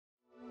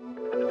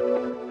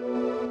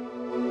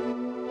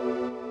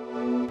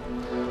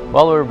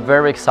Well, we're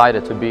very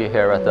excited to be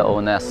here at the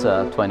ONS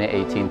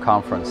 2018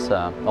 conference.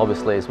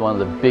 Obviously, it's one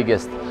of the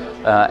biggest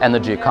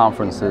energy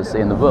conferences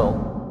in the world.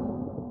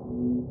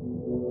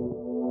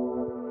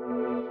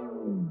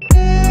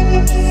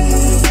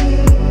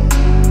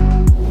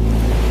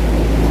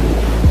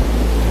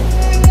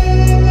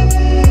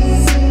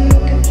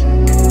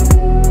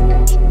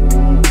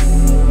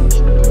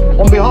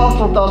 On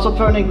behalf of the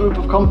Fearnley group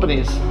of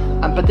companies,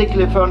 and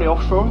particularly Fearnley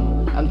Offshore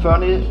and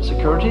Fearnley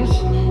Securities,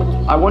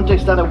 I want to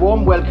extend a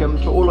warm welcome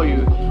to all of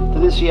you to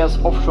this year's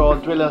Offshore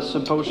Driller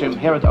Symposium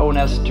here at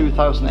ONS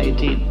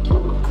 2018.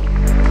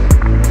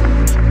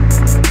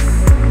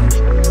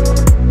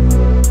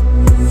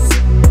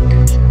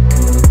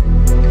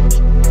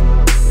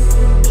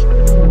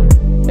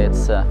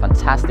 It's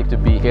fantastic to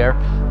be here,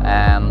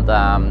 and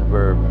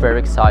we're very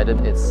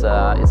excited. It's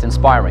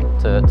inspiring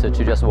to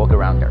just walk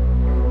around here.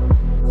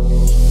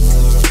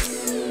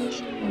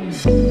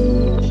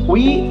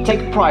 We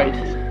take pride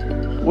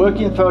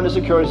working in Fearnley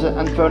Securities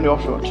and Fearnley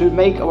Offshore to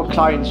make our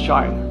clients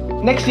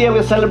shine. Next year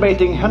we're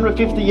celebrating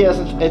 150 years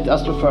at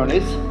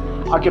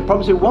Fearnleys. I can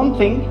promise you one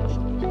thing: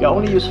 we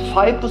only use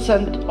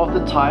 5% of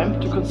the time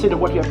to consider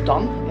what we have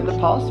done in the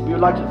past. We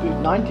would like to do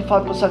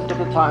 95% of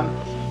the time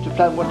to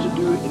plan what to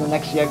do in the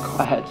next year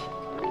ahead.